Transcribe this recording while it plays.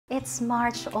It's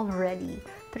March already,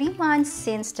 3 months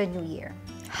since the new year.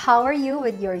 How are you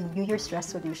with your New Year's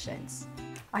resolutions?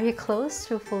 Are you close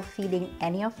to fulfilling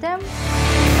any of them?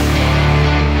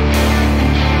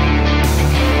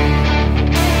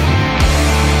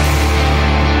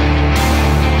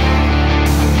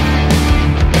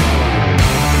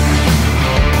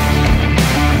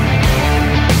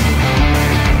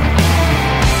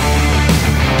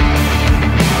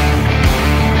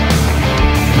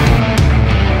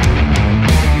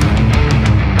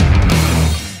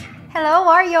 Hello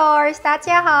Warriors， 大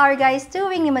家好 ，How are you guys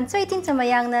doing？ 你们最近怎么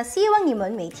样呢？希望你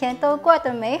们每天都过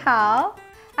得美好。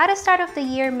At the start of the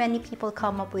year, many people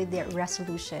come up with their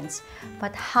resolutions,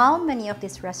 but how many of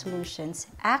these resolutions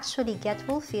actually get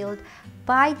fulfilled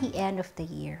by the end of the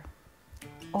year?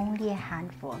 Only a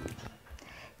handful.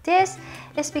 This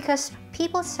is because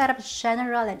people set up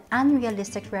general and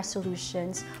unrealistic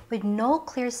resolutions with no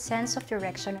clear sense of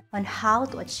direction on how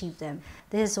to achieve them.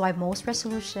 This is why most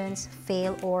resolutions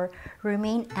fail or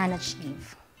remain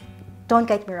unachieved. Don't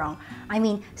get me wrong. I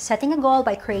mean, setting a goal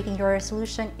by creating your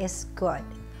resolution is good.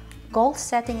 Goal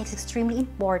setting is extremely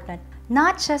important,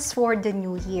 not just for the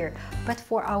new year, but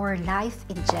for our life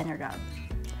in general.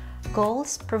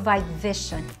 Goals provide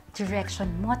vision, direction,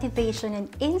 motivation, and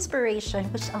inspiration,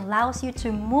 which allows you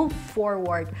to move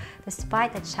forward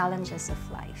despite the challenges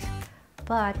of life.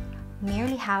 But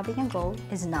merely having a goal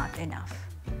is not enough.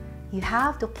 You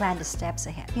have to plan the steps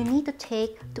ahead you need to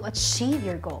take to achieve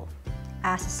your goal.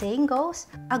 As the saying goes,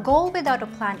 a goal without a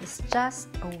plan is just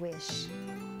a wish.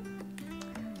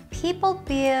 People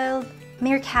build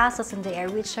mere castles in the air,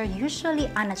 which are usually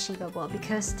unachievable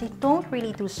because they don't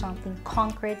really do something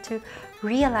concrete to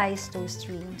realize those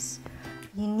dreams.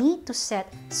 You need to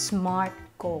set SMART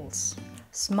goals.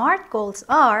 SMART goals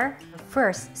are,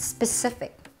 first,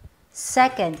 specific.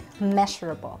 Second,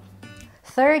 measurable.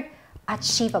 Third,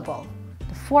 achievable.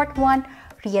 The fourth one,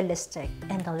 realistic.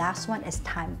 And the last one is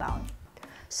time-bound.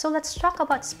 So let's talk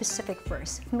about specific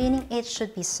first, meaning it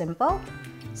should be simple,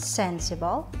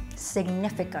 sensible,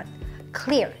 significant,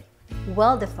 clear,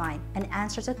 well-defined, and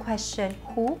answers the question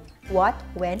who, what,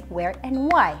 when, where,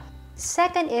 and why.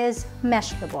 Second is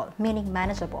measurable, meaning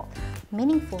manageable,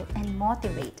 meaningful, and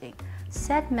motivating.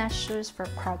 Set measures for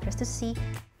progress to see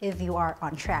if you are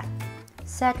on track.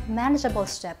 Set manageable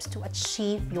steps to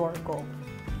achieve your goal.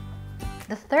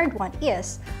 The third one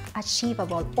is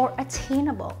achievable or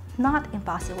attainable, not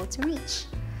impossible to reach.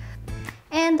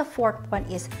 And the fourth one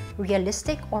is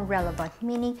realistic or relevant,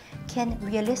 meaning can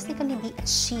realistically be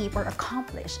achieved or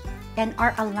accomplished and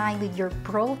are aligned with your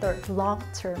broader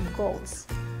long-term goals.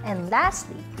 And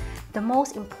lastly, the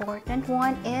most important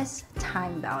one is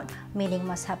time-bound, meaning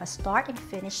must have a start and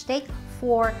finish date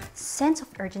for sense of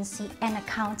urgency and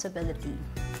accountability.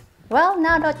 Well,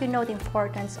 now that you know the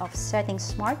importance of setting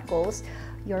SMART goals,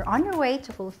 you're on your way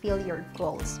to fulfill your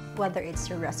goals, whether it's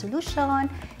your resolution,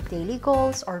 daily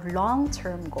goals, or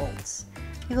long-term goals.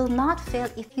 You will not fail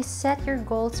if you set your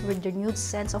goals with renewed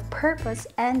sense of purpose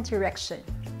and direction.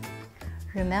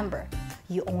 Remember,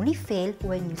 you only fail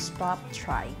when you stop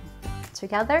trying.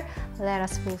 Together, let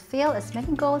us fulfill as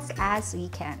many goals as we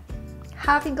can.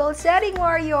 Happy goal setting,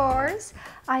 warriors!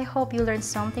 I hope you learned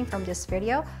something from this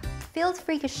video. Feel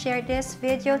free to share this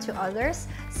video to others.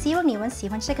 希望你们喜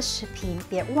欢这个视频，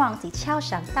别忘记敲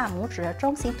响大拇指的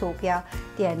中心图标，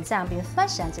点赞并分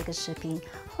享这个视频。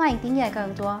欢迎订阅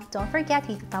更多。Don't forget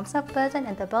to hit the thumbs up button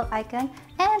and the bell icon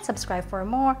and subscribe for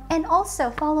more. And also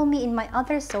follow me in my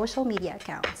other social media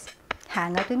accounts.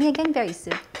 Hang out with me again very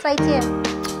soon. 再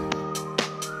见。